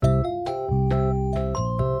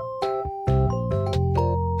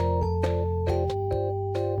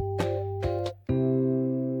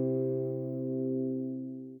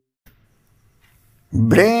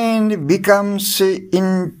Brain becomes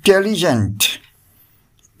intelligent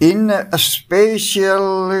in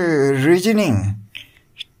spatial reasoning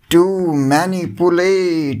to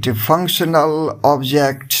manipulate functional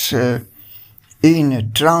objects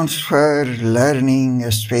in transfer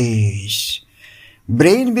learning space.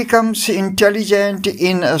 Brain becomes intelligent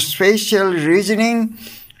in spatial reasoning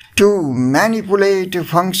to manipulate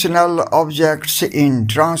functional objects in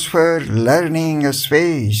transfer learning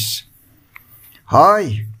space.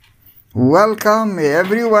 Hi, welcome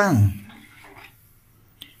everyone.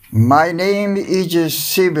 My name is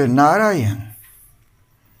Shiv Narayan.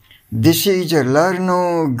 This is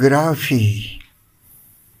Learnography,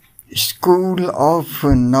 School of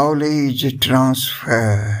Knowledge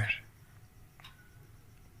Transfer.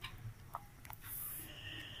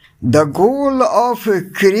 The goal of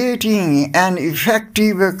creating an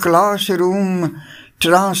effective classroom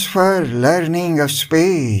transfer learning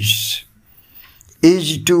space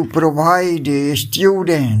is to provide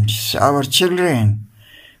students, our children,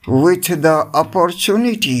 with the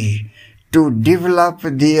opportunity to develop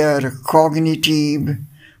their cognitive,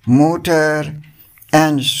 motor,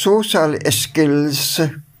 and social skills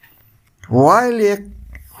while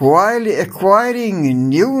acquiring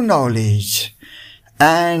new knowledge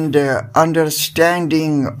and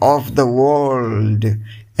understanding of the world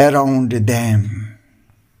around them.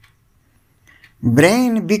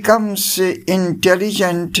 Brain becomes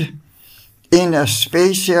intelligent in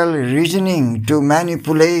spatial reasoning to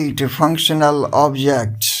manipulate functional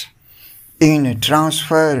objects in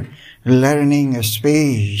transfer learning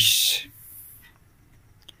space.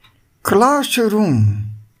 Classroom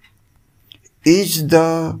is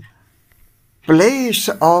the place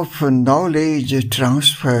of knowledge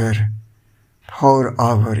transfer for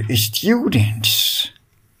our students.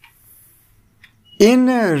 In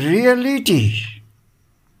reality,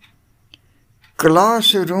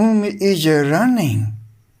 classroom is running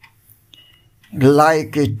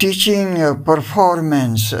like a teaching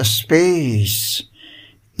performance space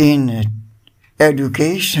in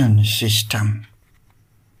education system.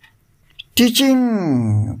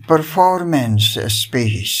 Teaching performance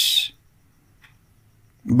space.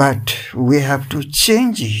 But we have to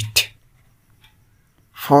change it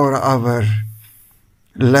for our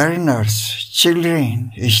learners,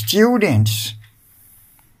 children, students.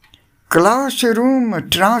 Classroom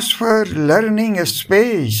transfer learning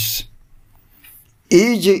space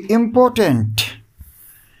is important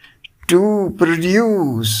to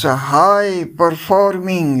produce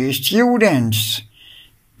high-performing students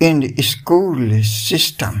in school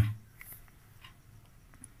system.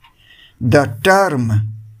 The term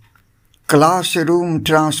classroom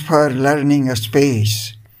transfer learning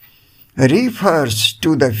space refers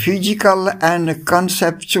to the physical and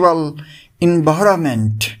conceptual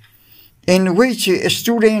environment in which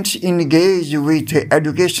students engage with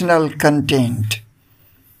educational content,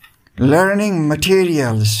 learning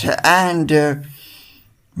materials, and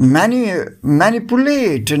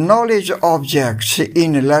manipulate knowledge objects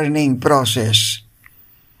in learning process.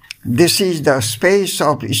 This is the space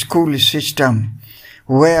of school system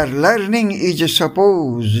where learning is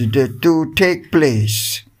supposed to take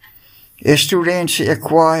place. Students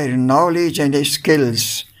acquire knowledge and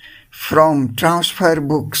skills from transfer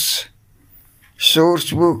books,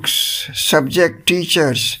 source books, subject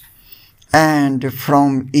teachers, and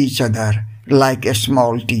from each other, like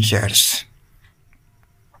small teachers.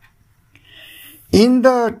 In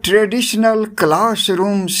the traditional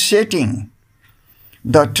classroom setting,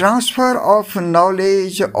 the transfer of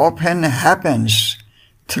knowledge often happens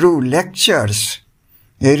through lectures,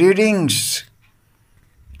 readings,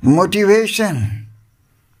 motivation,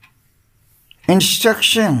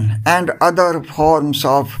 instruction, and other forms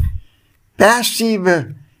of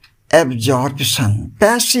passive absorption,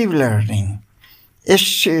 passive learning.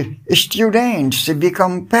 Students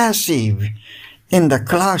become passive in the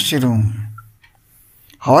classroom.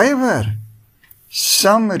 However,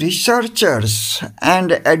 some researchers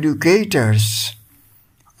and educators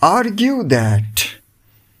argue that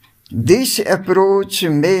this approach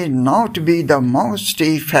may not be the most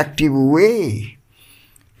effective way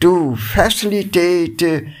to facilitate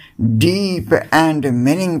deep and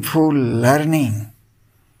meaningful learning.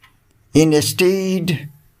 Instead,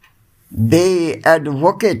 they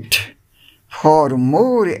advocate for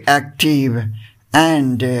more active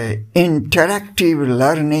and interactive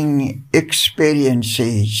learning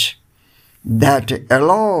experiences that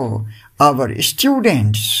allow our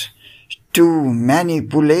students to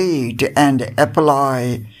manipulate and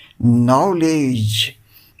apply knowledge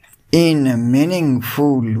in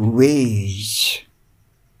meaningful ways.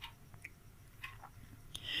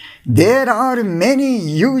 There are many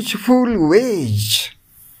useful ways.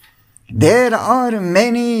 There are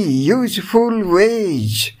many useful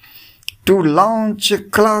ways to launch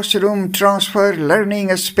classroom transfer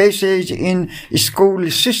learning spaces in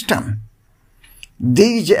school system.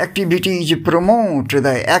 These activities promote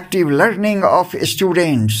the active learning of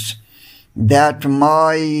students that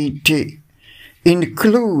might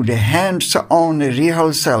include hands-on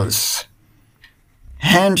rehearsals,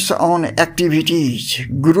 hands-on activities,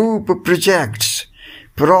 group projects,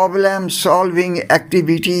 problem-solving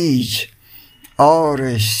activities,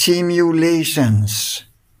 or simulations,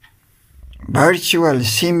 virtual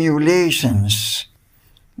simulations.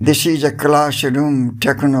 This is a classroom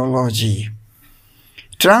technology.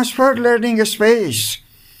 Transfer learning space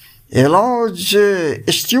allows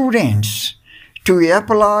students to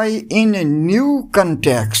apply in a new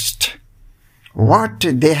context what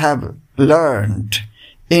they have learned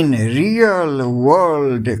in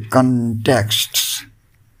real-world contexts.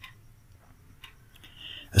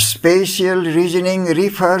 Spatial reasoning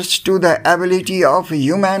refers to the ability of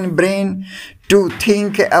human brain to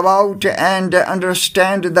think about and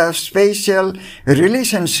understand the spatial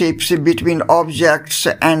relationships between objects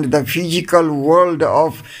and the physical world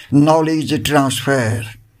of knowledge transfer.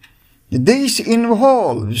 This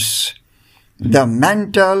involves the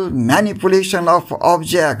mental manipulation of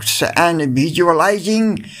objects and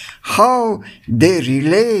visualizing how they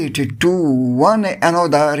relate to one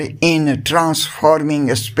another in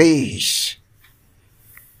transforming space.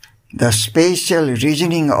 The spatial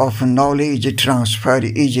reasoning of knowledge transfer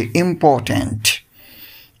is important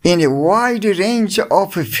in a wide range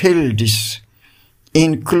of fields,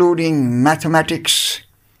 including mathematics,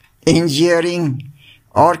 engineering,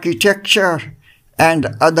 architecture, and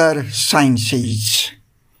other sciences.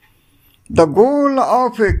 The goal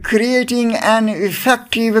of creating an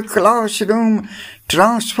effective classroom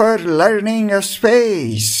transfer learning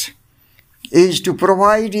space is to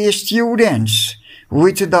provide students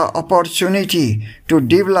with the opportunity to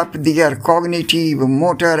develop their cognitive,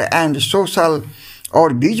 motor, and social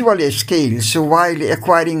or visual skills while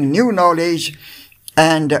acquiring new knowledge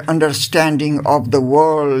and understanding of the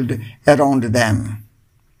world around them.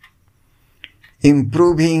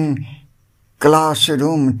 Improving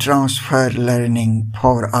classroom transfer learning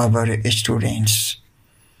for our students.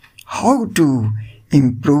 How to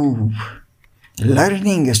improve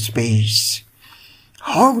learning space?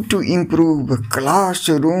 How to improve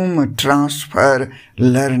classroom transfer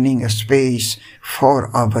learning space for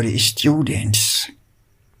our students,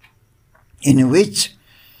 in which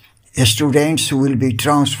students will be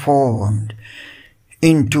transformed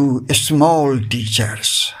into small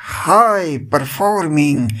teachers,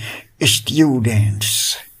 high-performing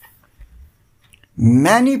students.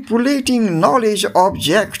 Manipulating knowledge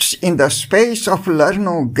objects in the space of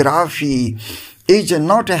learnography is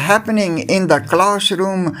not happening in the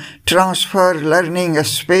classroom transfer learning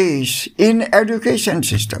space in education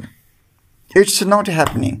system. It's not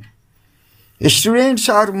happening. Students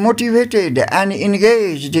are motivated and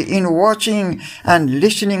engaged in watching and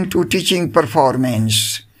listening to teaching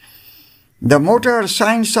performance. The motor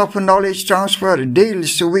science of knowledge transfer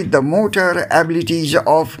deals with the motor abilities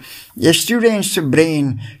of a student's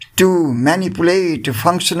brain to manipulate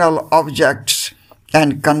functional objects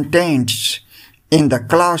and contents in the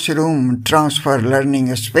classroom transfer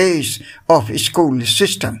learning space of school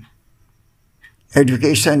system.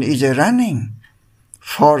 Education is running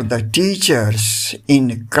for the teachers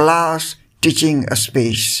in class teaching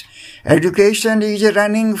space. Education is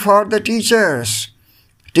running for the teachers.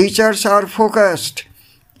 Teachers are focused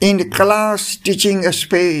in class teaching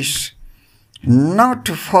space, not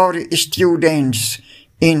for students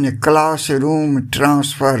in classroom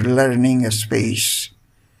transfer learning space.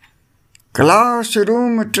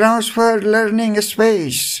 Classroom transfer learning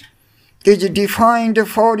space is defined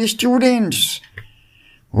for students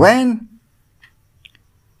when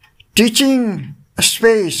teaching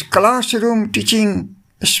space, classroom teaching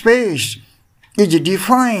space is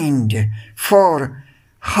defined for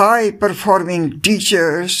high-performing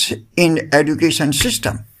teachers in education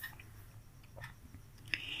system.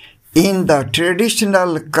 In the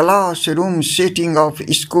traditional classroom setting of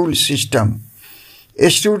school system,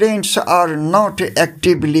 students are not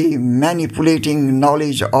actively manipulating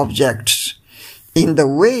knowledge objects in the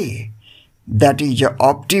way that is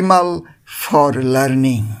optimal for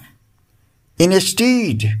learning.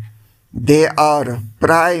 Instead, they are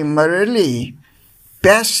primarily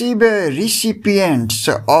passive recipients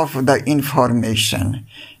of the information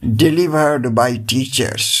delivered by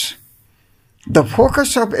teachers. The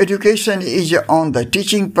focus of education is on the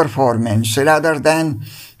teaching performance rather than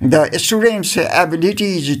the students'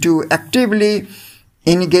 abilities to actively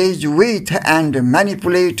engage with and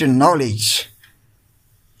manipulate knowledge.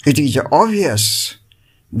 It is obvious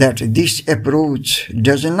that this approach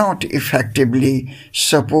does not effectively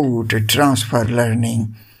support transfer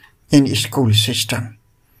learning in school system.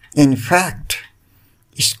 In fact,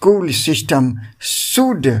 school system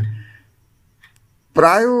should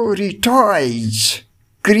prioritize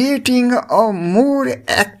creating a more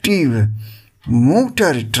active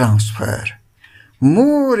motor transfer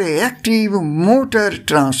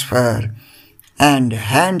and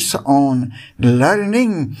hands-on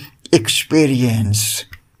learning experience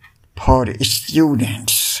for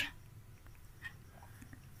students.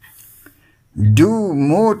 Do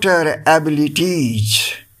motor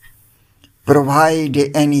abilities provide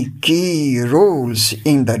any key roles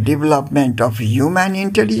in the development of human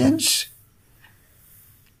intelligence?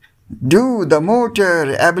 Do the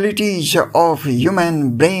motor abilities of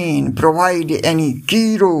human brain provide any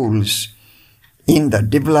key roles in the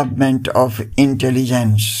development of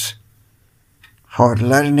intelligence for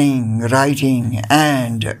learning, writing,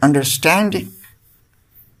 and understanding?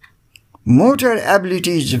 Motor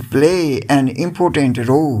abilities play an important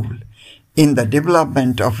role in the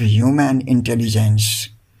development of human intelligence.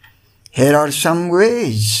 Here are some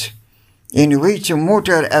ways in which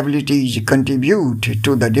motor abilities contribute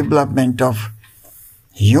to the development of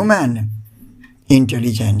human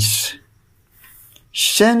intelligence.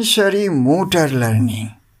 Sensory motor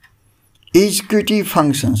learning, executive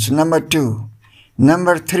functions, number 2.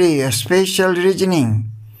 Number 3, spatial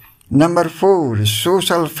reasoning. Number 4,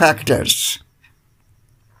 social factors.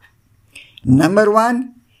 Number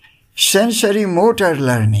 1, sensory motor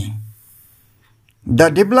learning. The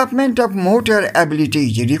development of motor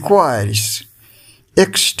abilities requires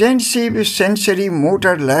extensive sensory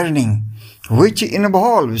motor learning, which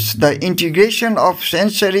involves the integration of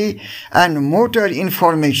sensory and motor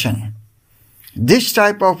information. This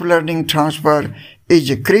type of learning transfer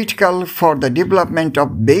is critical for the development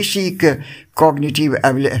of basic cognitive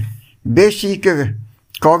abilities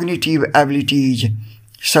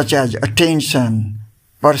such as attention,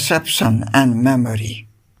 perception, and memory.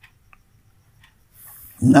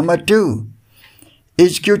 Number 2,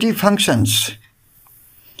 executive functions.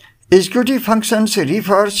 Executive functions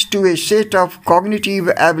refers to a set of cognitive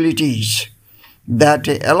abilities that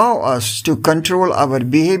allow us to control our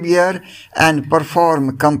behavior and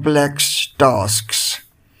perform complex tasks.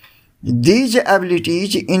 These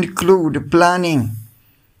abilities include planning,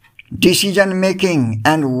 decision-making,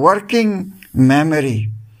 and working memory,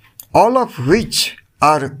 all of which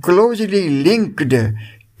are closely linked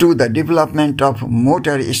to the development of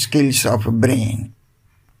motor skills of brain.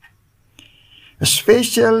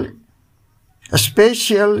 Spatial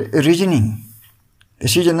reasoning.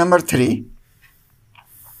 This is number 3.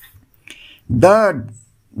 The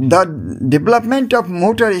development of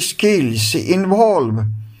motor skills involve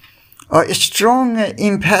a strong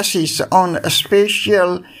emphasis on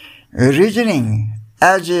spatial reasoning,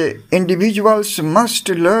 as individuals must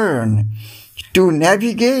learn to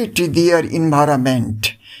navigate their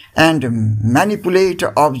environment and manipulate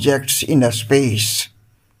objects in a space,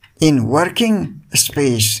 in working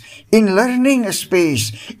space, in learning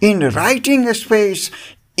space, in writing space,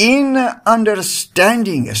 in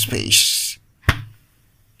understanding space.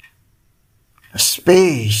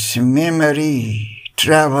 Space, memory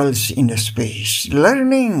travels in space,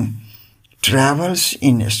 learning travels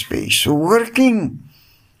in space, working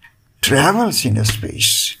travels in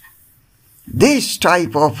space. This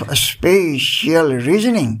type of spatial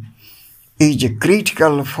reasoning is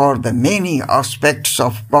critical for the many aspects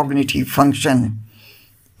of cognitive function,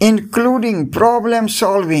 including problem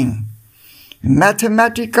solving,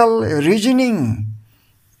 mathematical reasoning,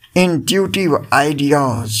 intuitive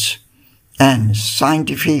ideas, and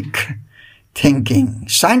scientific thinking.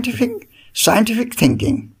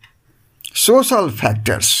 Social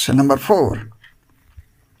factors, number 4.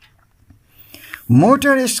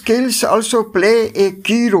 Motor skills also play a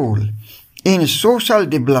key role in social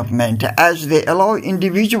development, as they allow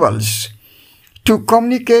individuals to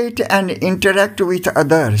communicate and interact with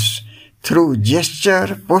others through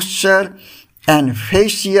gesture, posture, and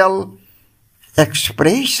facial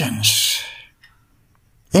expressions.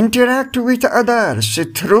 Interact with others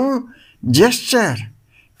through gesture,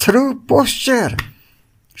 through posture,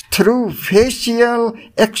 through facial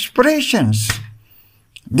expressions.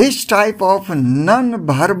 This type of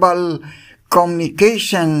non-verbal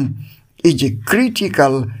communication is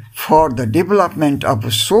critical for the development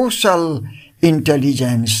of social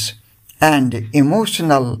intelligence and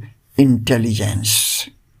emotional intelligence.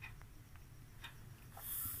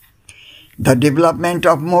 The development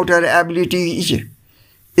of motor abilities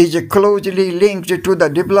is closely linked to the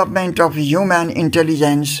development of human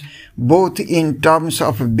intelligence, both in terms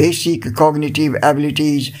of basic cognitive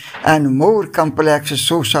abilities and more complex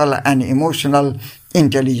social and emotional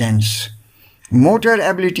intelligence. Motor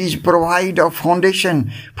abilities provide a foundation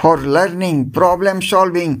for learning, problem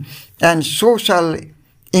solving, and social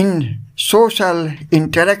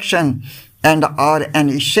interaction, and are an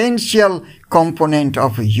essential component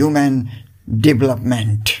of human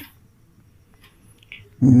development.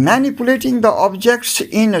 Manipulating the objects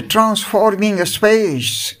in transforming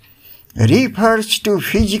space refers to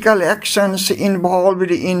physical actions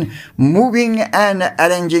involved in moving and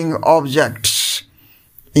arranging objects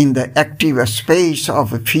in the active space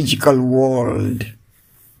of a physical world.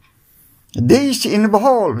 This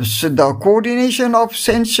involves the coordination of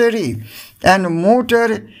sensory and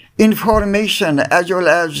motor information as well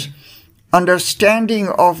as understanding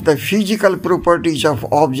of the physical properties of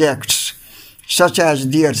objects, such as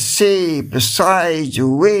their shape, size,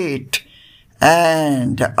 weight,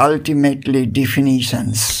 and ultimately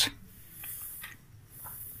definitions.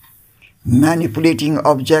 Manipulating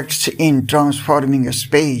objects in transforming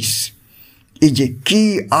space is a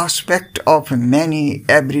key aspect of many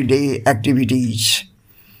everyday activities,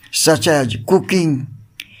 such as cooking,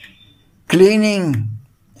 cleaning,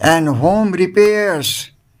 and home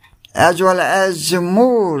repairs, as well as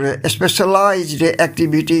more specialized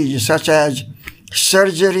activities such as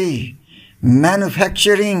surgery,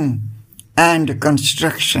 manufacturing, and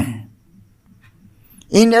construction.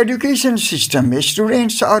 In education system,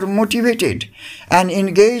 students are motivated and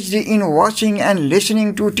engaged in watching and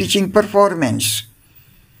listening to teaching performance.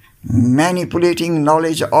 Manipulating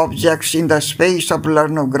knowledge objects in the space of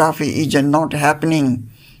learnography is not happening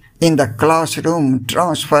in the classroom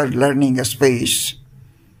transfer learning space.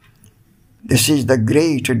 This is the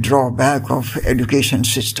great drawback of education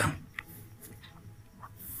system.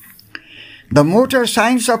 The motor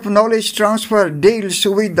science of knowledge transfer deals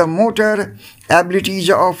with the motor abilities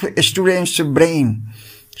of a student's brain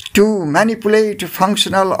to manipulate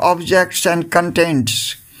functional objects and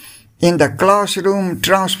contents in the classroom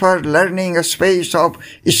transfer learning space of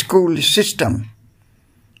school system.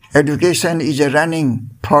 Education is running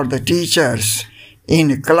for the teachers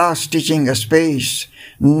in class teaching space,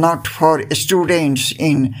 not for students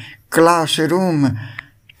in classroom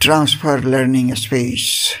transfer learning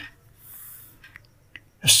space.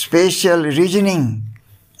 Spatial reasoning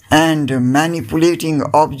and manipulating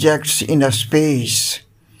objects in a space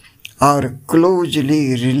are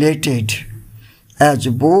closely related, as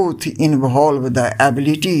both involve the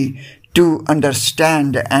ability to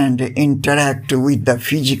understand and interact with the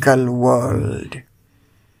physical world.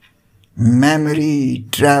 Memory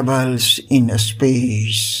travels in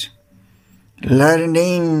space.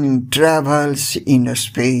 Learning travels in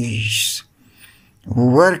space.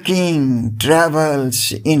 Working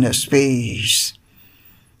travels in space.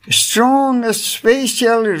 Strong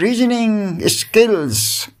spatial reasoning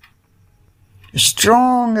skills.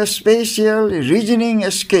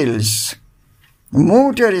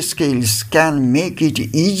 Motor skills can make it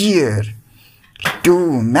easier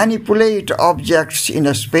to manipulate objects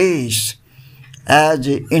in space, as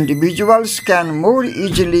individuals can more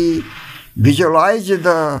easily visualize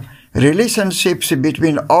the relationships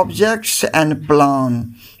between objects and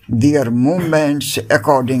plan their movements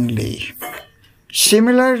accordingly.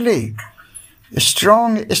 Similarly,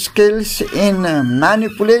 strong skills in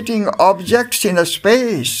manipulating objects in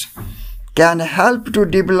space can help to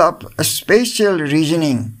develop spatial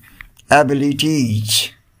reasoning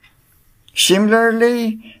abilities.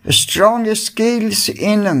 Similarly, strong skills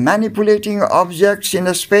in manipulating objects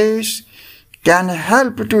in space can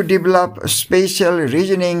help to develop spatial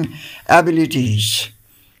reasoning abilities,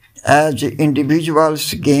 as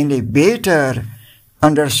individuals gain a better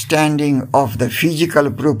understanding of the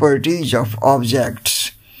physical properties of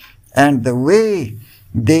objects and the way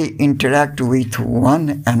they interact with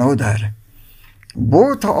one another.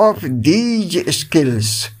 Both of these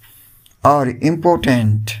skills are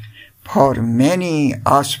important for many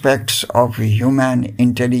aspects of human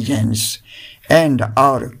intelligence and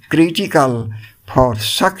are critical for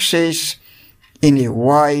success in a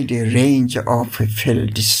wide range of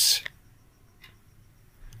fields.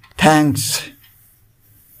 Thanks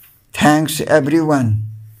everyone.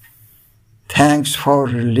 Thanks for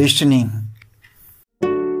listening.